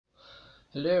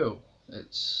Hello,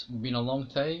 it's been a long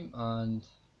time and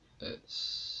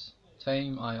it's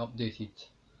time I updated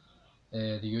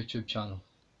the YouTube channel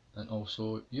and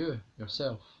also you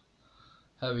yourself.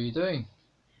 How are you doing?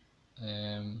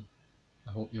 I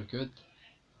hope you're good.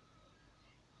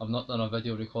 I've not done a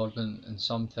video recording in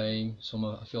some time, so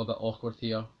I feel a bit awkward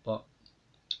here, but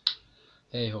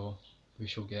hey ho, we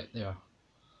shall get there.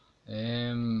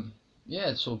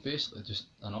 Yeah, so basically just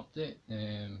an update.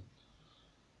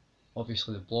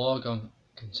 Obviously the blog, I'm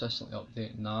consistently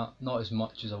updating that, not as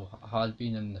much as I had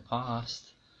been in the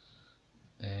past.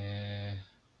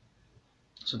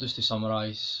 So just to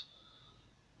summarise,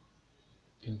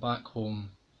 been back home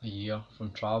a year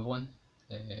from travelling.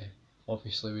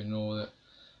 Obviously we know that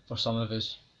for some of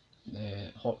us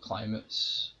hot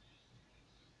climates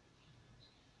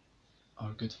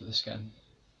are good for the skin.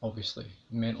 Obviously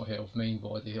mental health, mind,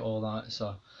 body, all that, it's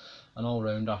an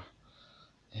all-rounder.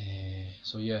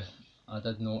 So yeah, I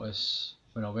did notice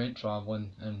when I went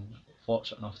travelling and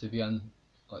fortunate enough to be in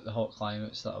like the hot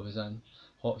climates that I was in,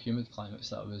 hot humid climates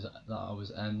that I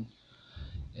was in,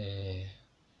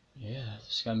 yeah,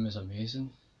 the skin was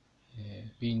amazing.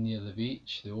 Being near the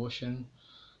beach, the ocean,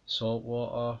 salt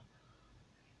water,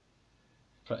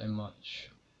 pretty much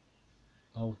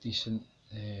all decent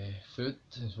food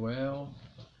as well,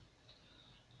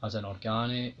 as in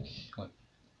organic, like,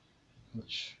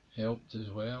 which helped as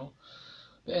well.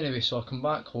 But anyway, so I come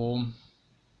back home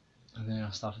and then I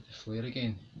started to flare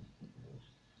again.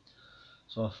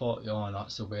 So I thought, oh,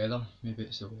 that's the weather, maybe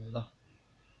it's the weather.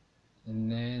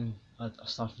 And then I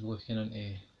started looking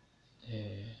into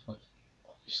like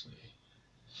obviously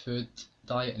food,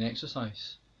 diet and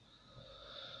exercise.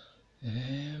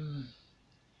 I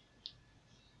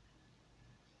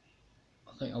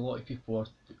think a lot of people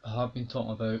have been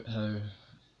talking about how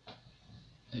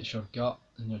it's your gut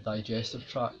and your digestive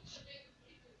tract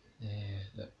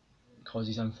that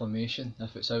causes inflammation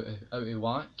if it's out of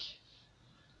whack.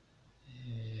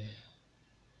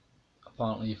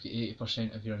 Apparently you've got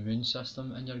 80% of your immune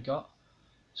system in your gut,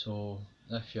 so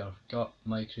if your gut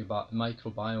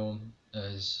microbiome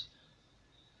is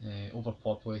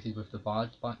overpopulated with the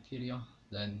bad bacteria,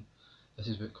 then this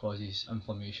is what causes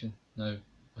inflammation. Now,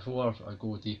 before I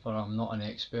go deeper, I'm not an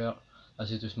expert,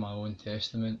 this is just my own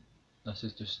testament. This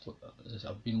is just,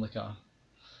 I've been like a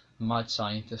mad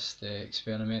scientist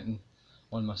experimenting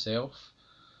on myself.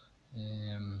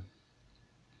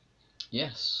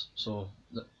 Yes, so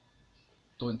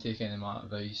don't take any of my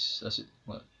advice.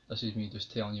 This is me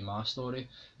just telling you my story.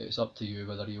 It's up to you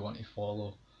whether you want to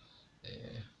follow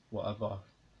whatever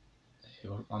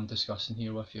I'm discussing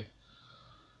here with you.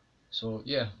 So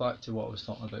yeah, back to what I was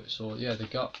talking about. So yeah, the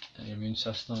gut and the immune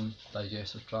system,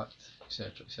 digestive tract,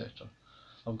 etc, etc.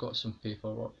 I've got some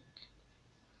paperwork,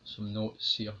 some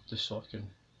notes here, just so I can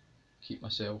keep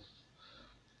myself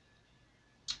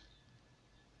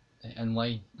in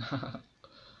line. I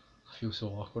feel so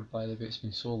awkward, by the way, it's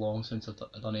been so long since I've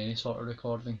done any sort of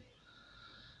recording.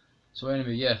 So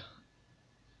anyway, yeah,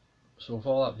 so with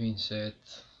all that being said,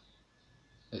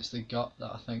 it's the gut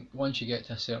that I think once you get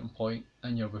to a certain point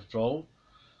in your withdrawal,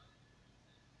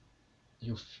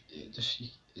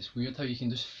 it's weird how you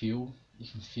can feel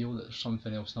that there's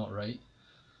something else not right.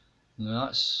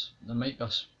 Now there might be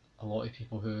a lot of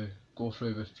people who go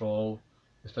through withdrawal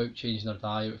without changing their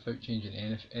diet, without changing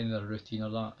any of their routine or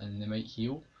that, and they might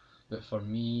heal. But for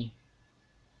me,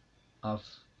 I've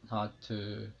had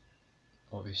to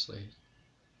obviously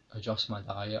adjust my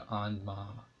diet and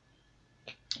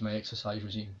my exercise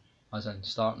regime, as in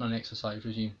starting an exercise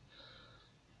regime.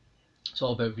 It's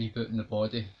all about rebooting the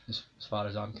body as far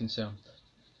as I'm concerned.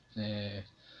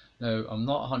 Now I'm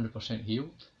not 100%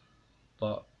 healed,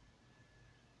 but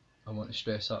I want to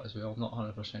stress that as well. I'm not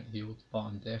 100% healed, but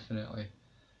I'm definitely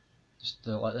just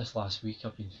like this last week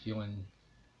I've been feeling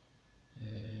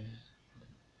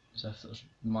as if there's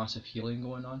massive healing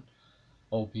going on,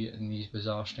 albeit in these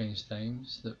bizarre, strange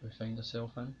times that we find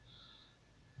ourselves in.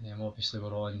 Obviously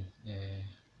we're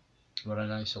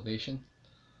in isolation.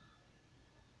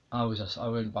 I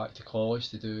went back to college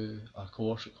to do a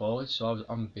course at college, so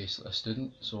I'm basically a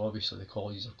student, so obviously the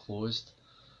colleges are closed,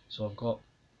 so I've got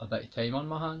a bit of time on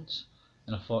my hands,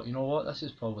 and I thought, you know what, this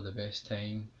is probably the best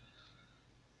time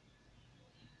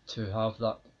to have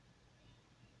that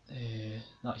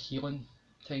healing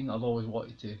time that I've always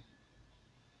wanted to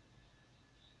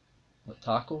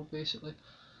tackle, basically.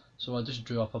 So I just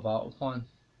drew up a battle plan,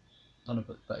 done a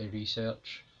bit of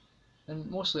research,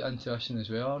 and mostly intuition as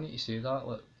well. I need to say that,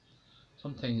 like,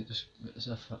 sometimes it's as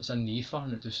if it's in the ether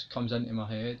and it just comes into my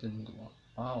head and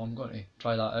wow, I'm going to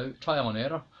try that out, trial and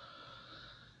error.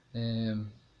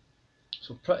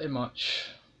 So pretty much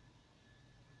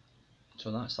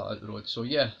So that's that out the road. So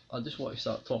yeah, I just want to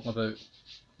start talking about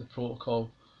the protocol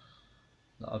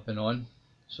that I've been on.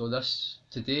 So this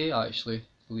today, actually,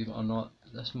 believe it or not,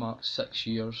 this marks 6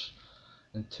 years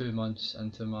and 2 months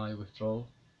into my withdrawal.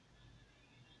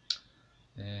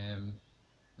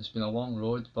 It's been a long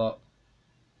road, but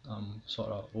I'm sort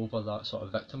of over that sort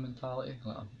of victim mentality.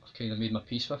 Like I've kind of made my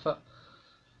peace with it.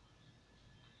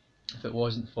 If it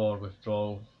wasn't for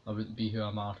withdrawal, I wouldn't be who I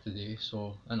am today.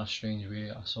 So in a strange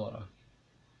way, I sort of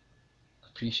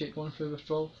appreciate going through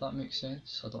withdrawal, if that makes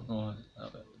sense. I don't know,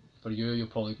 for you, you'll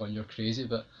probably go, you're crazy,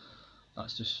 but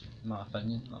that's just my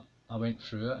opinion. I went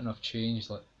through it and I've changed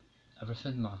like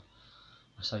everything, my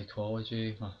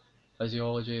psychology, my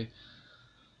physiology,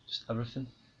 just everything,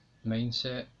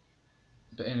 mindset.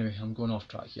 But anyway, I'm going off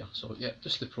track here. So yeah,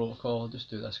 just the protocol. I'll just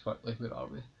do this quickly. Where are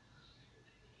we?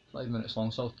 5 minutes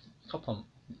long, so I'll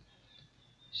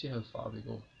see how far we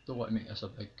go. Don't want to make this a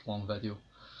big long video.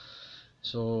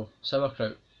 So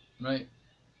sauerkraut, right?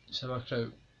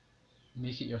 Sauerkraut,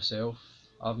 make it yourself.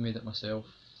 I've made it myself.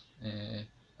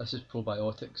 This is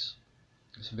probiotics.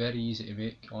 It's very easy to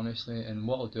make, honestly, and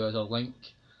what I'll do is I'll link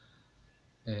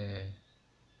the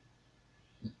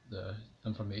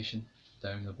information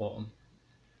down the bottom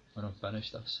when I'm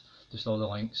finished this. Just all the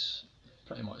links,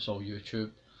 pretty much all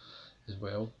YouTube as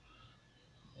well.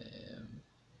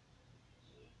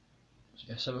 So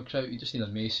yeah, sauerkraut, you just need a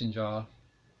mason jar,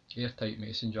 airtight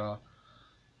mason jar.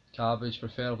 Cabbage,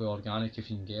 preferably organic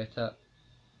if you can get it.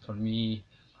 For me,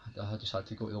 I just had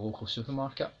to go to the local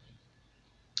supermarket.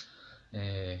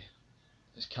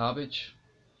 It's cabbage,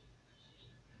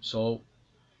 salt,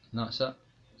 and that's it.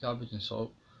 Cabbage and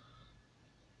salt.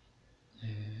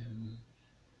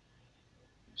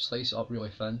 Slice it up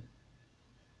really thin,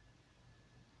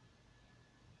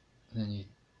 and then you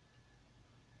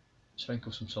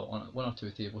sprinkle some salt on it, 1 or 2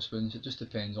 tablespoons. It just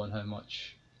depends on how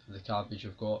much of the cabbage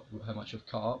you've got, how much you've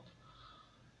cut up.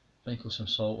 Sprinkle some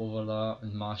salt over that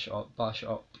and mash it up, bash it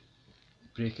up,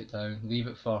 break it down, I leave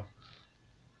it for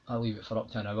up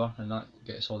to an hour, and that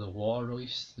gets all the water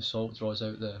released. The salt draws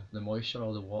out the moisture,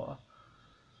 all the water,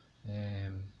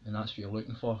 and that's what you're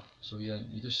looking for. So yeah,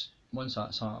 you just, once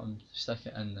that's happened, stick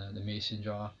it in the mason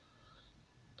jar,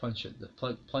 plunge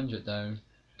it down,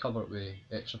 cover it with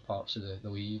extra parts of the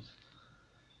leaf,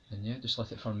 and yeah, just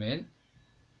let it ferment.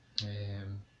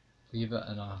 Leave it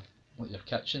in your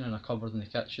kitchen, in a cupboard in the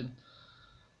kitchen,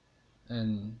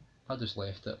 and I just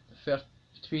left it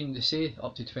between, they say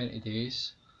up to 20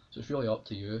 days, so it's really up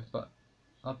to you. But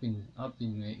I've been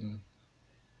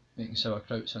making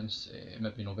sauerkraut since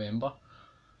maybe November.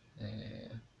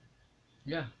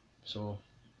 Yeah, so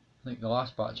I think the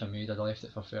last batch I made, I left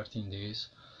it for 13 days,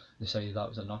 decided that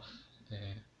was enough.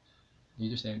 You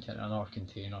just empty it in another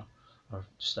container or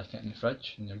stick it in the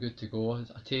fridge and you're good to go.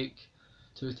 I take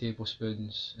 2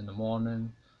 tablespoons in the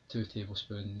morning, 2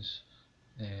 tablespoons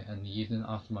in the evening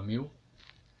after my meal.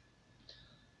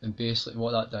 And basically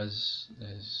what that does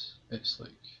is, it's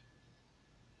like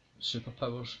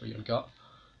superpowers for your gut.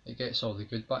 It gets all the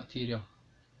good bacteria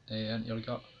into your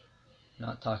gut, and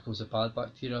that tackles the bad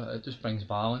bacteria. It just brings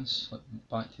balance, like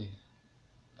back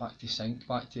to sync,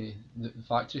 back to the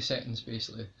factory settings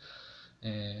basically.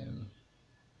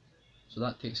 So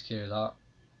that takes care of that.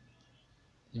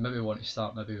 You maybe want to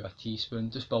start maybe with a teaspoon,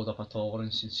 just build up a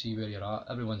tolerance and see where you're at.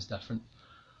 Everyone's different,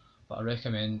 but I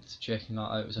recommend checking that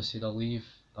out. As I said, I'll leave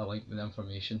a link with the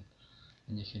information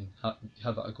and you can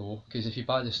have it a go, because if you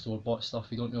buy the store bought stuff,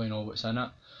 you don't really know what's in it.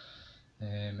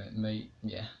 It might,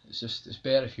 yeah, it's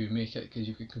better if you make it, because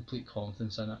you've got complete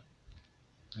confidence in it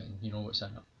and you know what's in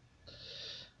it.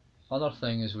 Other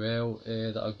thing as well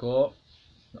that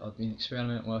I've been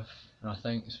experimenting with, and I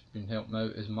think it's been helping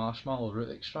out, is marshmallow root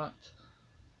extract.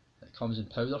 It comes in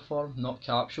powder form, not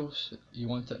capsules. You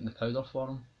want it in the powder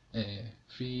form,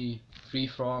 free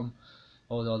from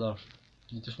all the other.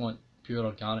 You just want pure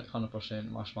organic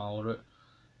 100% marshmallow root.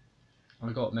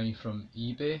 I got mine from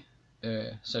eBay.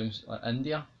 Sounds like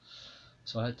India,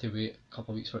 so I had to wait a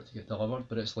couple of weeks for it to get delivered,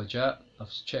 but it's legit.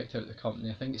 I've checked out the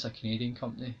company. I think it's a Canadian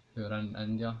company who are in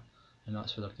India, and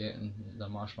that's where they're getting their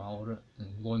marshmallow root, and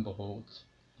lo and behold,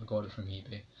 I got it from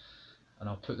eBay, and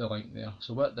I'll put the link there.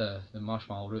 So what the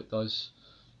marshmallow root does,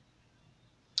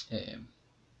 it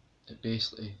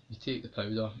basically, you take the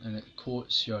powder and it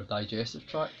coats your digestive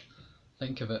tract.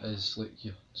 Think of it as like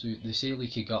so they say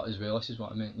leaky gut as well. This is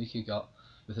what I meant, leaky gut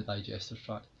with the digestive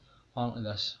tract. Apparently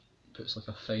this puts like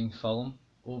a fine film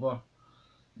over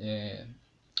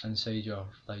inside your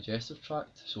digestive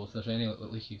tract, so if there's any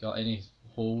leaky gut, any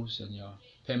holes in your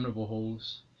permeable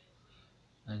holes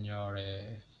in your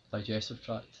digestive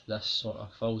tract, this sort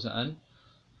of fills it in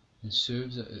and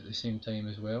soothes it at the same time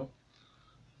as well.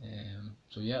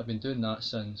 So yeah, I've been doing that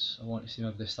since, I want to say,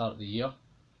 maybe the start of the year.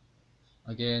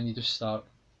 Again, you just start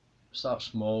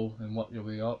small and work your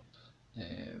way up. I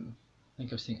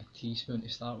think I was taking a teaspoon to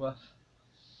start with,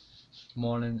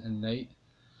 morning and night,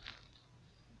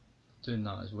 doing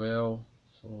that as well.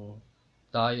 So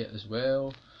diet as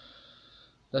well.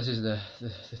 This is the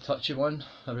touchy one.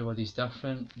 Everybody's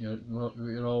different.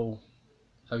 You're all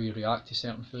how you react to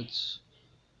certain foods.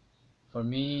 For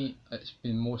me, it's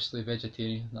been mostly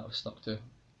vegetarian that I've stuck to.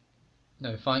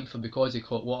 Now, thankfully, because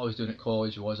what I was doing at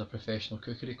college was a professional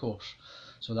cookery course,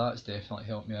 so that's definitely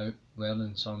helped me out,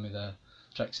 learning some of the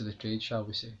tricks of the trade, shall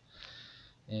we say.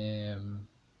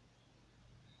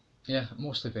 Yeah,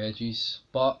 mostly veggies,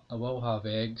 but I will have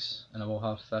eggs and I will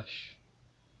have fish,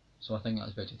 so I think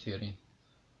that's vegetarian.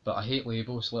 But I hate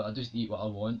labels, like I just eat what I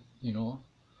want, you know,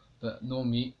 but no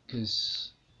meat,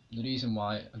 because the reason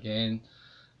why, again,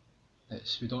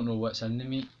 it's we don't know what's in the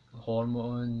meat,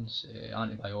 hormones,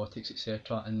 antibiotics,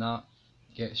 etc., and that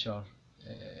gets your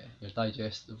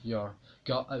digestive, your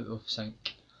gut out of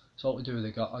sync. It's all to do with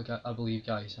the gut, I believe,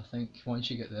 guys. I think once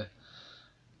you get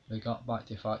the gut back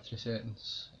to factory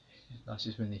settings, that's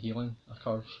just when the healing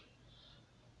occurs.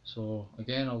 So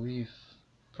again, I'll leave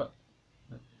a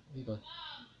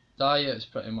diet is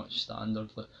pretty much standard.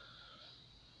 Like,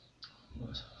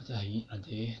 what do I eat a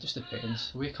day? Just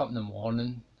depends. Wake up in the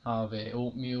morning, have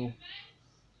oatmeal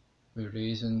with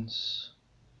raisins,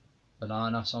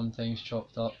 banana sometimes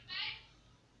chopped up,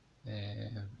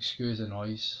 excuse the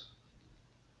noise,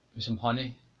 with some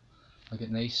honey. I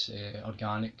get nice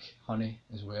organic honey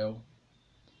as well,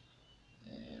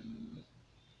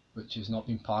 which has not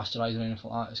been pasteurised or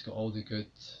anything like that. It's got all the good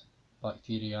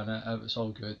bacteria in it. It's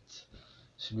all good.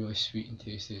 It's really sweet and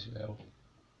tasty as well.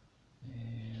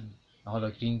 I have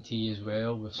a green tea as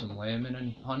well with some lemon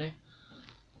and honey.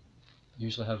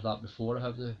 Usually have that before I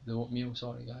have the oatmeal,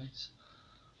 sorry guys.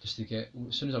 Just to get,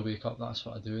 as soon as I wake up, that's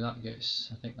what I do. I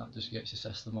think that just gets the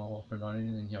system all up and running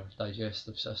and your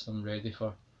digestive system ready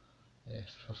for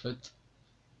food,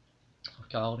 for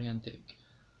calorie intake.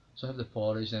 So I have the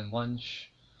porridge, then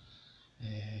lunch,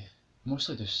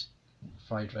 mostly just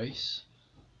fried rice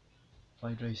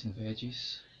and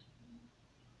veggies.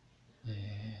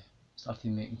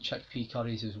 Started making chickpea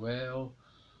curries as well.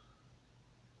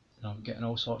 And I'm getting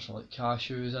all sorts of like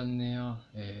cashews in there.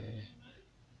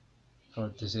 For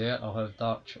dessert, I'll have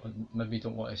dark chocolate. Maybe you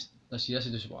don't want to. This is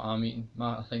just what I'm eating.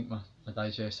 I think my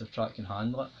digestive tract can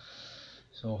handle it.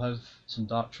 So I'll have some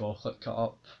dark chocolate cut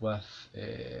up with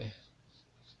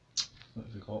what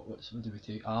have we got? What do we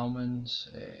take? Almonds,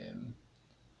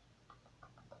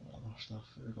 other stuff.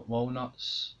 We've got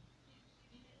walnuts.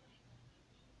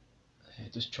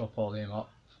 Just chop all them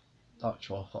up. Dark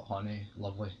chocolate, honey,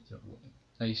 lovely.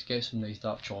 Nice. Get some nice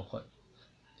dark chocolate.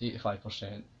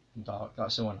 85% dark.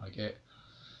 That's the one I get.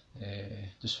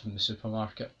 Just from the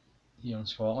supermarket here in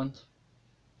Scotland.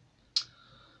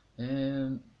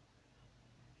 Yep,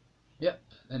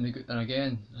 and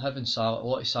again, having a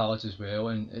lot of salads as well,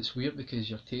 and it's weird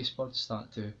because your taste buds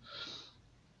start to,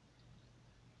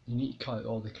 you need to cut out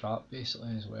all the crap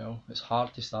basically as well. It's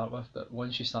hard to start with, but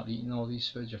once you start eating all these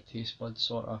foods, your taste buds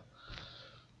sort of,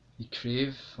 you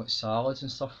crave like salads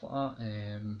and stuff like that.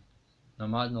 And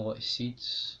I'm adding a lot of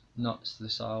seeds, nuts to the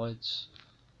salads,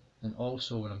 and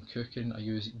also when I'm cooking I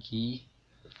use ghee.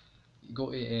 You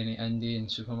go to any Indian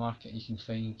supermarket, you can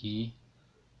find ghee.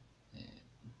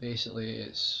 Basically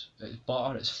it's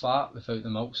butter, it's fat without the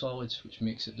milk solids, which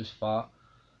makes it just fat,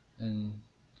 and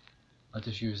I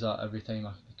just use that every time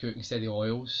I cook instead of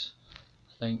oils.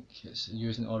 I think it's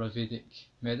using Ayurvedic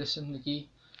medicine, the ghee,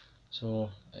 so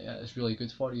yeah, it's really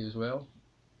good for you as well.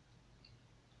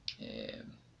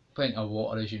 Plenty of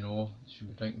water, as you know, you should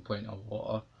be drinking plenty of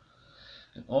water.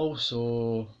 And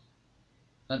also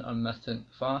intermittent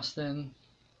fasting.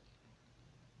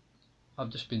 I've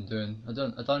just been doing, I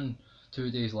done 2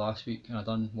 days last week and I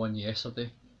done one yesterday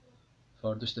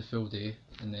for just a full day,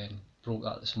 and then broke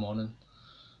that this morning.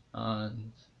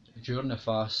 And during the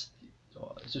fast,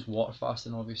 it's just water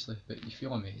fasting obviously, but you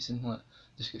feel amazing, like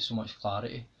just get so much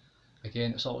clarity.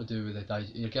 Again, it's all to do with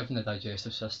you're giving the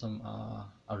digestive system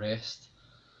a rest.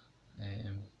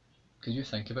 Because you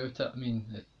think about it, I mean,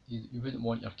 you wouldn't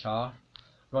want your car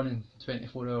running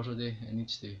 24 hours a day. It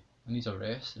needs a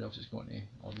rest, or else it's going to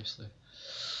obviously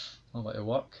not let it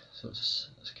work. So it's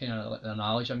kind of like the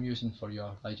analogy I'm using for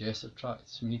your digestive tract.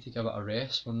 So we need to give it a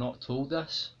rest. We're not told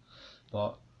this,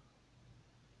 but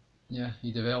yeah,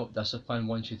 you develop discipline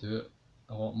once you do it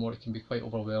a lot more. It can be quite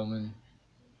overwhelming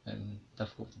and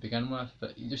difficult to begin with,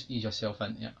 but you just ease yourself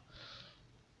into it.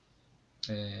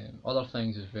 Other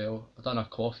things as well, I've done a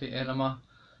coffee enema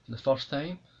for the first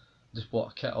time, just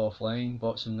bought a kit offline,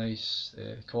 bought some nice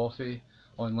coffee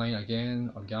online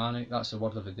again, organic. That's the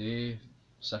word of the day.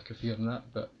 Sick of hearing it,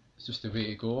 but it's just the way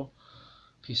to go.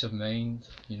 Peace of mind,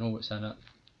 you know what's in it,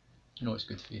 you know it's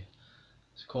good for you.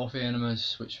 So coffee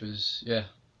enemas, which was, yeah,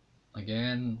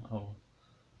 again, I'll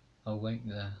link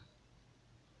the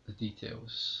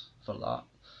details for that.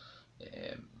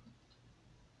 It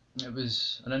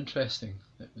was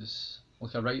it was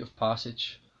like a rite of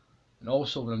passage. And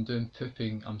also when I'm doing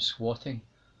pooping, I'm squatting,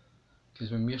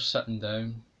 because when we're sitting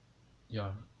down,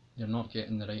 you're not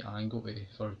getting the right angle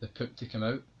for the poop to come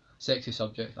out. Sexy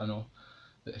subject, I know,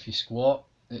 but if you squat,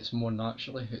 it's more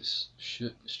naturally, it's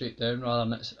shoot straight down rather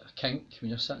than it's a kink when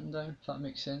you're sitting down, if that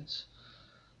makes sense.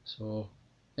 So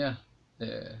yeah,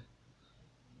 and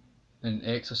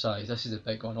exercise, this is a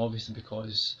big one, obviously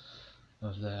because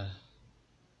of the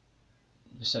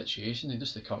situation,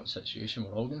 just the current situation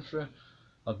we're all going through.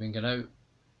 I've been going out,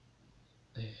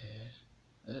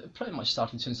 pretty much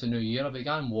starting since the new year. I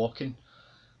began walking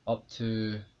up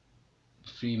to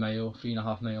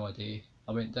 3.5 mile a day.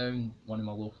 I went down one of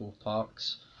my local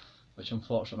parks, which I'm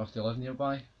fortunate enough to live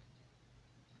nearby.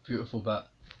 Beautiful bit.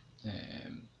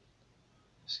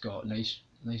 It's got nice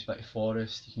bit of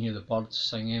forest. You can hear the birds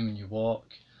singing when you walk,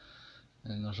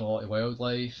 and there's a lot of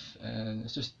wildlife, and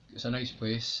it's a nice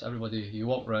place. You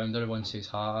walk around, everyone says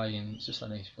hi, and it's just a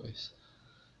nice place.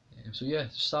 So yeah,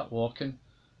 just start walking.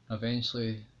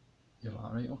 Eventually, you're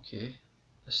like, right, okay,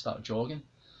 let's start jogging.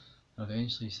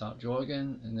 Eventually, you start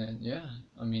jogging, and then yeah,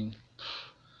 I mean,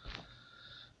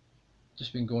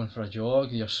 just been going for a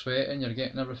jog. You're sweating, you're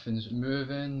getting everything's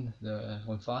moving, the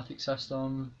lymphatic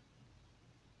system.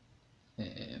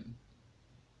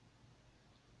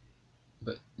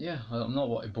 But yeah, I'm not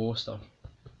what to boast or,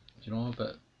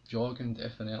 but jogging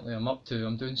definitely.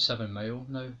 I'm doing 7 mile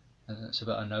now, and it's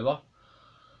about an hour.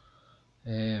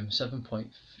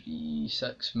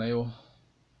 7.36 mile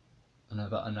in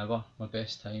about an hour. My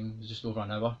best time was just over an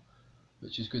hour,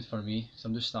 which is good for me, so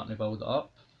I'm just starting to build it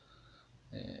up.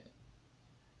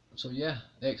 So yeah,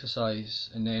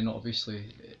 exercise, and then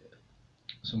obviously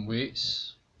some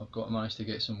weights. I've got to manage to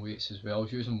get some weights as well. I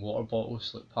was using water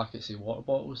bottles, like packets of water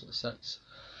bottles, like 6,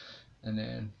 and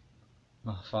then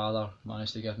my father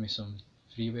managed to give me some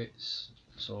free weights,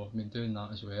 so I've been doing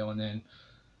that as well. And then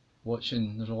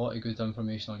there's a lot of good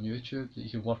information on YouTube that you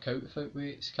can work out without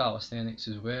weights, calisthenics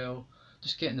as well,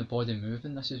 just getting the body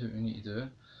moving. This is what we need to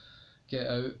do. Get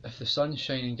out, if the sun's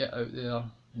shining, get out there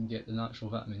and get the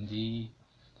natural vitamin D.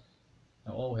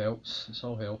 It all helps, it's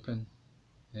all helping.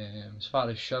 As far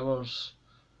as showers,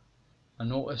 I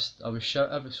noticed I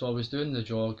was doing the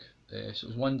jog, so it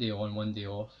was one day on, one day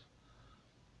off,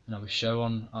 and I was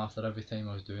showering after every time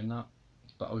I was doing that,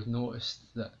 but I was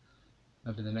noticed that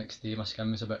maybe the next day my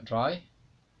skin was a bit dry,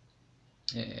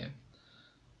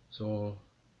 so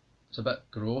it's a bit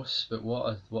gross. But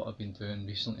what I've been doing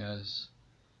recently is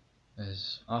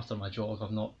after my jog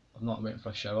I've not went for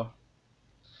a shower.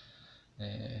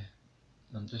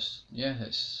 I'm just, yeah,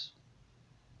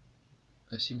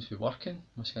 it seems to be working.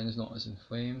 My skin is not as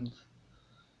inflamed.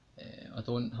 I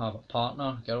don't have a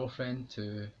partner, girlfriend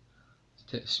to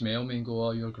smell me and go,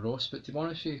 oh, you're gross. But to be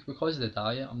honest with you, because of the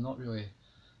diet, I'm not really,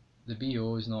 the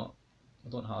BO is not, I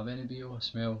don't have any BO. I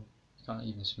can't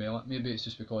even smell it. Maybe it's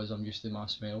just because I'm used to my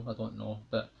smell, I don't know,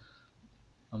 but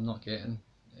I'm not getting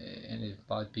any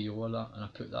bad BO or that, and I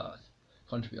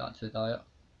contribute that to the diet.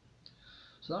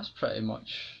 So that's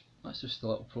just a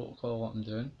little protocol what I'm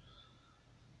doing.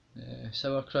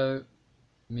 Sauerkraut,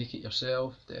 make it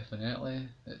yourself, definitely.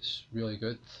 It's really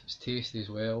good, it's tasty as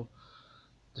well.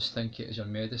 Just think it as your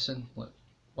medicine, like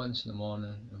once in the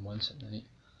morning and once at night.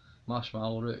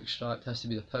 Marshmallow root extract has to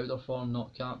be the powder form,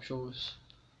 not capsules.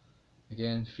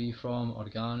 Again, free from,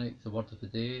 organic, the word of the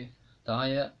day.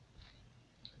 Diet.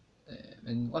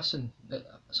 And listen,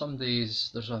 some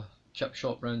days there's a chip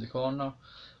shop round the corner,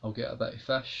 I'll get a bit of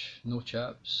fish, no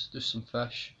chips, just some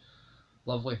fish.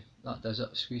 Lovely, that does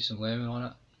it. Squeeze some lemon on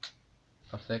it.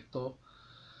 Perfecto.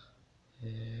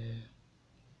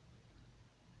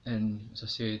 And as I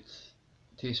said,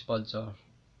 taste buds are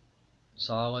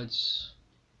salads.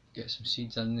 Get some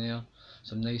seeds in there,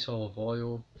 some nice olive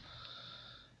oil.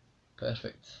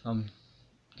 Perfect. I'm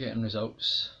getting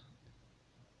results.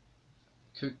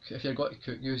 If you're going to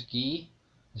cook, use ghee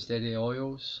instead of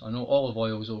oils. I know olive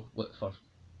oils will look for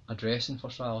a dressing for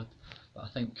salad, but I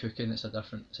think cooking it's a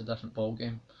different ball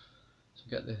game. So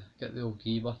get the old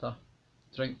ghee butter.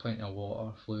 Drink plenty of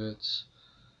water, fluids.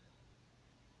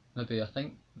 Maybe I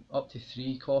think up to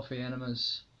 3 coffee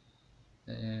enemas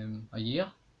a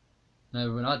year.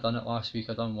 Now when I done it last week,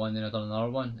 I done one, then I done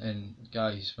another one, and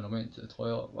guys, when I went to the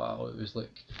toilet, wow, it was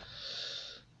like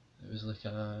it was like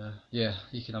yeah,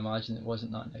 you can imagine it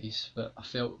wasn't that nice, but I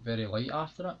felt very light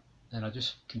after it, and I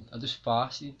just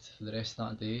fasted for the rest of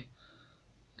that day,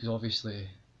 because obviously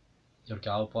your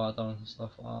gallbladder and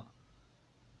stuff like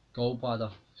that,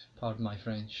 gallbladder, pardon my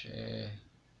French,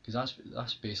 because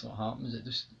that's basically what happens. It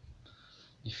just,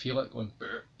 you feel it going,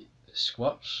 it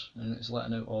squirts, and it's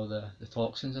letting out all the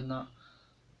toxins in that.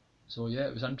 So yeah,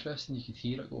 it was interesting. You could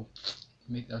hear it go,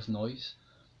 make this noise,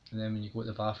 and then when you go to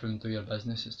the bathroom and do your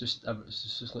business, it's just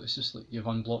like you've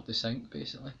unblocked the sink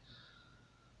basically.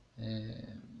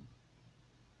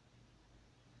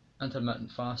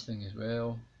 Intermittent fasting as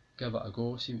well. Give it a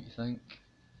go, see what you think.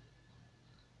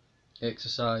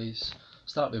 Exercise.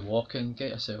 Start with walking,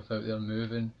 get yourself out there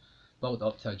moving, build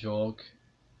up to a jog,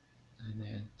 and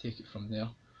then take it from there.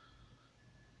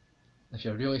 If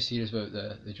you're really serious about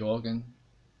the jogging,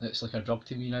 it's like a drug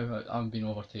to me now. I'm being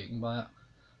overtaken by it.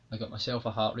 I got myself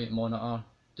a heart rate monitor,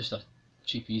 just a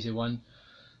cheap easy one,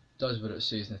 does what it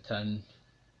says in the tin,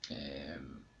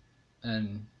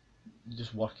 and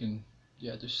just working.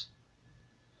 Yeah, just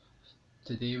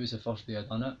today was the first day I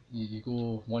done it. You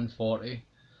go 140,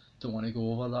 don't want to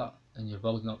go over that, and you're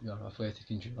building up your athletic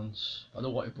endurance. I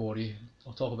don't want to bore you,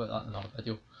 I'll talk about that in another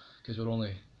video, because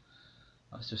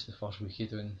that's just the first week of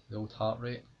doing the old heart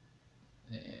rate.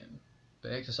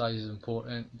 But exercise is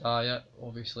important, diet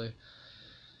obviously,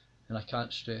 and I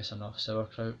can't stress enough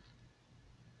sauerkraut.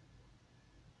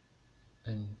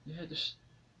 And yeah, just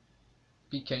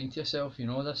be kind to yourself, you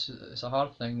know, it's a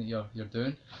hard thing that you're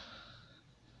doing,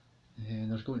 and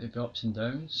there's going to be ups and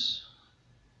downs,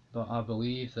 but I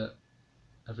believe that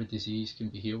every disease can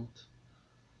be healed.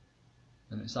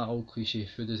 And it's that old cliche,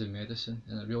 food is a medicine,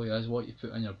 and it really is. What you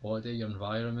put in your body, your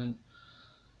environment,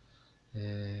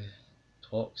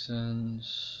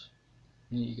 toxins,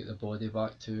 you need to get the body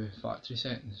back to factory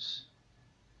settings.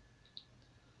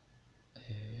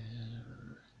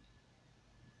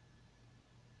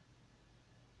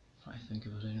 I think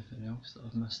if there's anything else that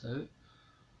I've missed out.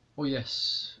 Oh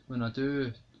yes, when I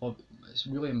do, it's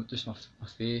really just my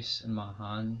face and my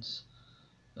hands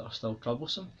that are still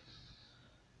troublesome.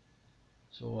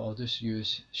 So I'll just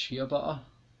use shea butter.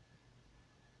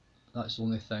 That's the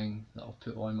only thing that I'll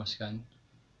put on my skin.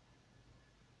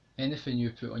 Anything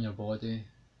you put on your body,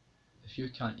 if you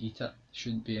can't eat it,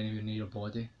 shouldn't be anywhere near your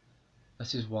body.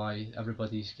 This is why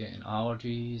everybody's getting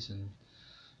allergies and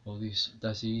all these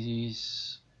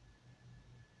diseases,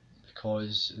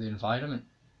 because the environment.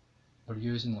 We're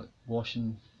using, like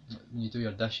washing, when you do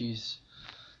your dishes,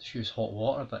 just use hot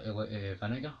water, a bit of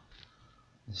vinegar.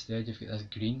 Instead you've got this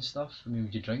green stuff. I mean,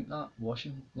 would you drink that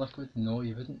washing liquid? No,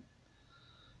 you wouldn't.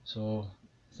 So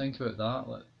think about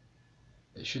that. Like,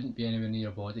 it shouldn't be anywhere near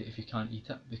your body if you can't eat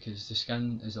it, because the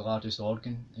skin is the largest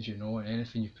organ, as you know, and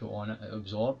anything you put on it, it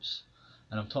absorbs.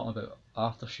 And I'm talking about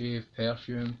aftershave,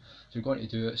 perfume. If you're going to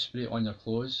do it, spray it on your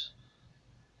clothes,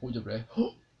 hold your breath,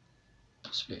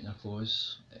 spray it in your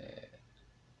clothes.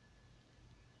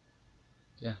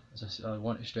 Yeah, as I said, I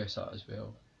want to stress that as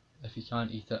well. If you can't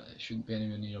eat it, it shouldn't be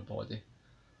anywhere near your body.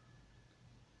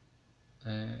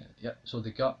 Yeah, so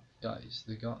the gut, guys,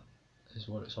 the gut is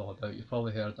what it's all about. You've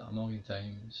probably heard that a million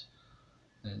times,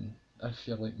 and if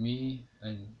you're like me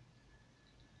and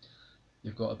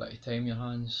you've got a bit of time in your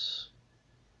hands,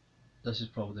 this is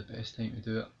probably the best time to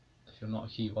do it if you're not a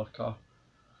key worker.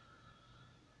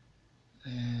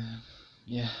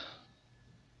 Yeah,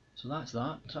 so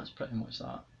that's pretty much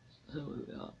that.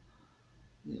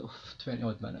 20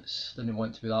 odd minutes, didn't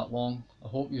want it to be that long. I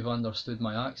hope you've understood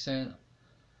my accent.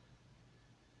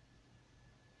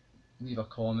 Leave a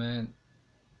comment,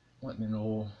 let me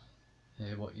know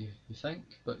what you think.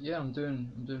 But yeah, I'm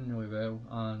doing really well,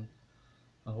 and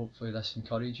hopefully this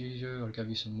encourages you or give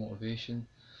you some motivation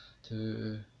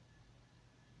to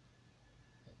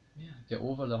get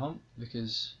over the hump,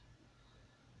 because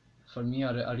for me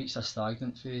I reached a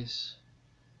stagnant phase.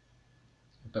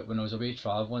 But when I was away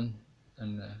travelling,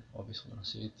 and obviously when I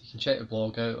said, you can check the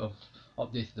blog out, I've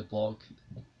updated the blog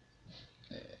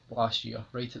last year,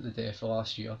 right at the death of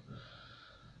last year.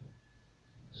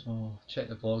 So check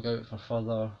the blog out for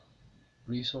further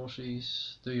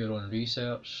resources, do your own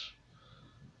research.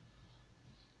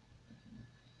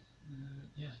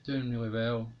 Yeah, doing really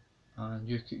well, and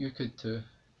you could too.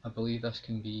 I believe this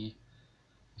can be,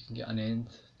 you can get an end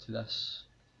to this.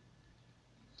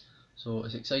 So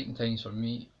it's exciting times for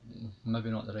me,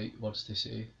 maybe not the right words to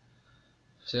say.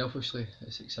 Selfishly,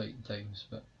 it's exciting times,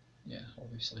 but yeah,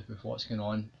 obviously with what's going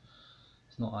on,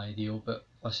 it's not ideal, but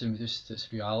listen, it's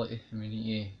reality, and we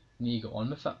need to get on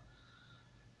with it.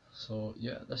 So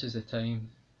yeah, this is the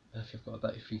time, if you've got a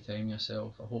bit of free time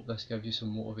yourself, I hope this gives you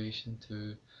some motivation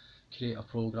to create a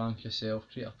program for yourself,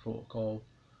 create a protocol,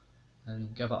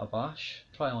 and give it a bash.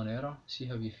 Trial and error, see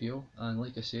how you feel, and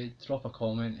like I said, drop a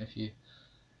comment if you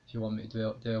want me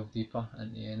to delve deeper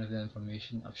into any of the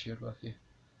information I've shared with you.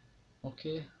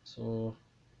 Okay, so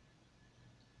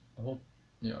I hope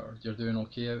you're doing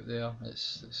okay out there.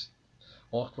 It's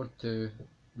awkward to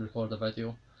record a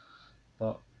video,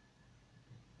 but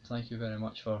thank you very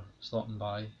much for stopping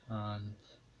by, and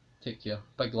take care.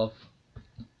 Big love.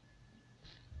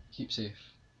 Keep safe.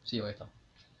 See you later.